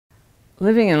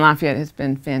Living in Lafayette has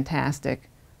been fantastic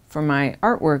for my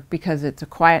artwork because it's a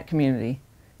quiet community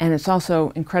and it's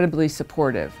also incredibly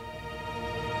supportive.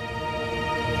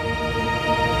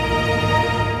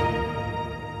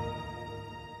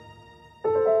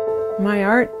 My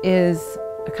art is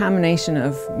a combination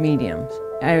of mediums.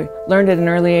 I learned at an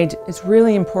early age it's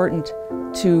really important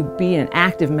to be an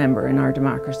active member in our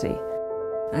democracy.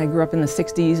 I grew up in the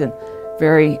 60s and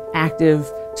very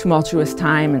active, tumultuous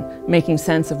time and making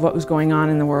sense of what was going on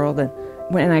in the world. And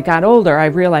when I got older, I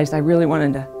realized I really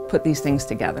wanted to put these things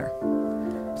together.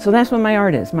 So that's what my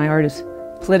art is. My art is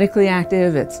politically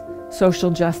active, it's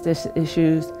social justice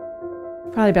issues.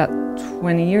 Probably about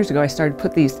 20 years ago, I started to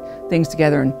put these things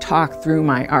together and talk through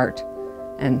my art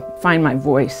and find my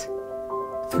voice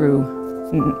through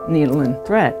needle and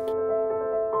thread.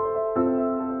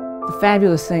 The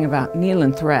fabulous thing about needle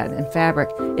and thread and fabric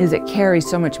is it carries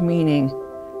so much meaning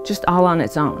just all on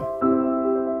its own.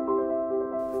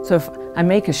 So if I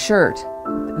make a shirt,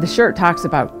 the shirt talks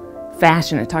about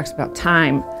fashion, it talks about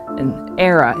time and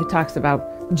era, it talks about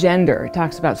gender, it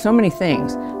talks about so many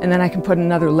things, and then I can put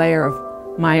another layer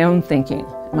of my own thinking,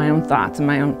 my own thoughts, and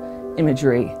my own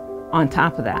imagery on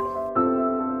top of that.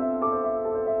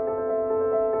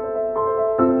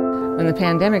 When the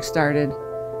pandemic started,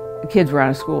 the kids were out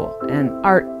of school, and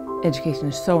art education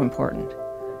is so important.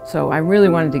 So I really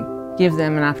wanted to give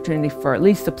them an opportunity for at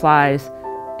least supplies.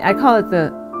 I call it the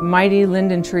Mighty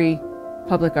Linden Tree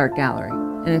Public Art Gallery,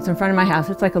 and it's in front of my house.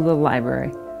 It's like a little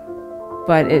library,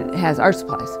 but it has art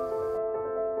supplies.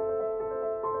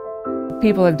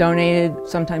 People have donated.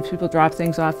 Sometimes people drop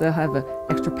things off. They'll have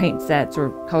extra paint sets or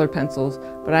colored pencils,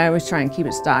 but I always try and keep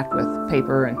it stocked with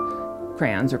paper and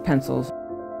crayons or pencils.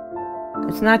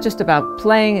 It's not just about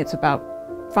playing, it's about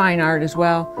fine art as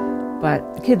well,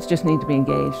 but the kids just need to be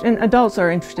engaged, and adults are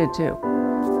interested too.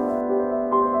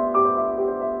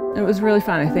 It was really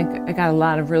fun. I think I got a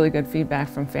lot of really good feedback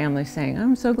from families saying,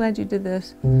 "I'm so glad you did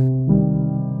this."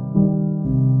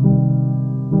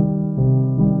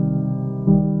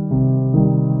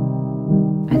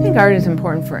 I think art is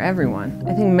important for everyone.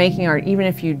 I think making art, even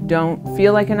if you don't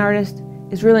feel like an artist,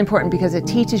 is really important because it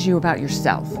teaches you about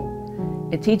yourself.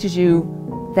 It teaches you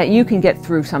that you can get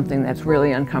through something that's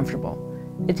really uncomfortable.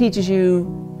 It teaches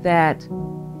you that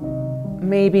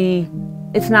maybe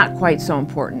it's not quite so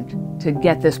important to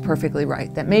get this perfectly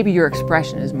right, that maybe your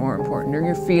expression is more important or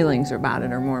your feelings about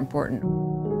it are more important.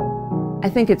 I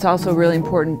think it's also really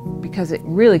important because it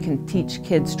really can teach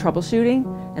kids troubleshooting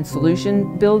and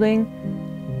solution building.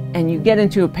 And you get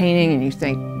into a painting and you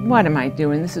think, what am I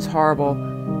doing? This is horrible.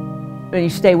 But you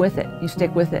stay with it, you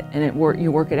stick with it, and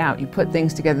you work it out. You put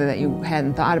things together that you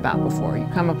hadn't thought about before. You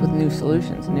come up with new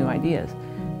solutions, new ideas.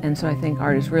 And so I think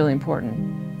art is really important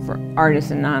for artists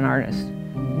and non-artists.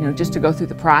 You know, just to go through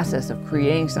the process of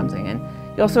creating something, and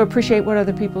you also appreciate what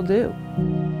other people do.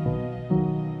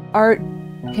 Art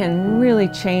can really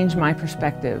change my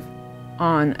perspective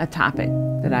on a topic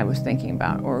that I was thinking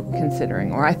about or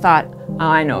considering, or I thought, oh,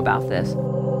 I know about this.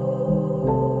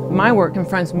 My work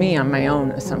confronts me on my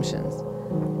own assumptions,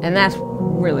 and that's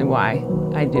really why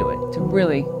I do it, to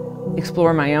really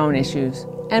explore my own issues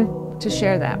and to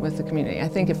share that with the community. I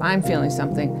think if I'm feeling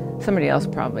something, somebody else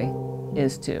probably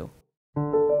is too.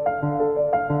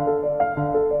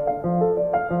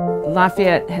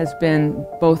 Lafayette has been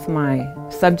both my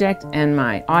subject and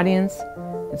my audience.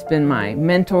 It's been my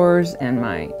mentors and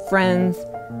my friends,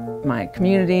 my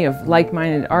community of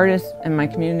like-minded artists, and my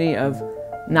community of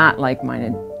not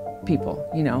like-minded people,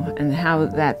 you know, and how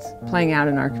that's playing out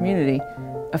in our community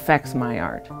affects my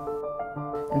art.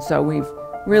 And so we've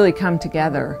really come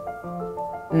together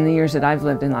in the years that I've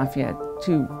lived in Lafayette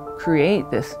to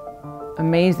create this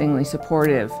amazingly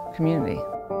supportive community.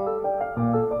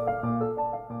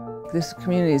 This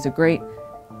community is a great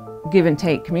give and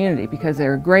take community because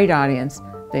they're a great audience,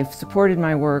 they've supported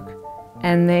my work,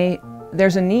 and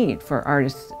there's a need for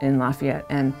artists in Lafayette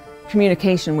and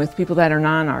communication with people that are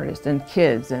non-artists and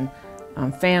kids and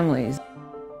families.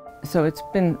 So it's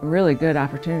been a really good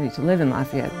opportunity to live in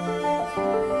Lafayette.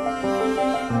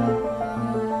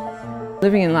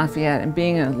 Living in Lafayette and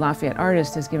being a Lafayette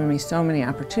artist has given me so many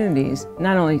opportunities,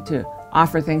 not only to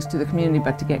offer things to the community,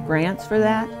 but to get grants for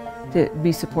that, to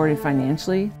be supported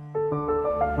financially.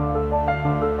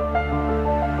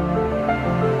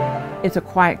 It's a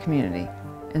quiet community,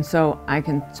 and so I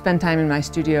can spend time in my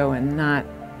studio and not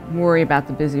worry about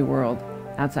the busy world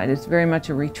outside. It's very much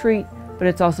a retreat, but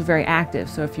it's also very active.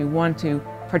 So if you want to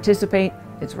participate,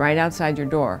 it's right outside your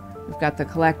door. We've got the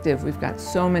collective, we've got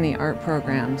so many art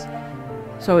programs.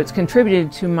 So it's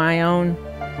contributed to my own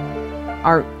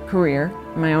art career,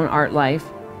 my own art life,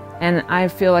 And I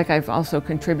feel like I've also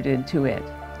contributed to it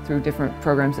through different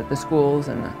programs at the schools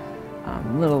and the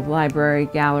little library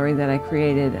gallery that I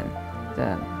created and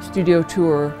the studio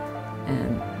tour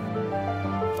and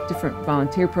different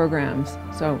volunteer programs.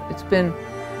 So it's been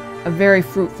a very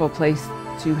fruitful place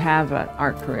to have an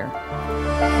art career.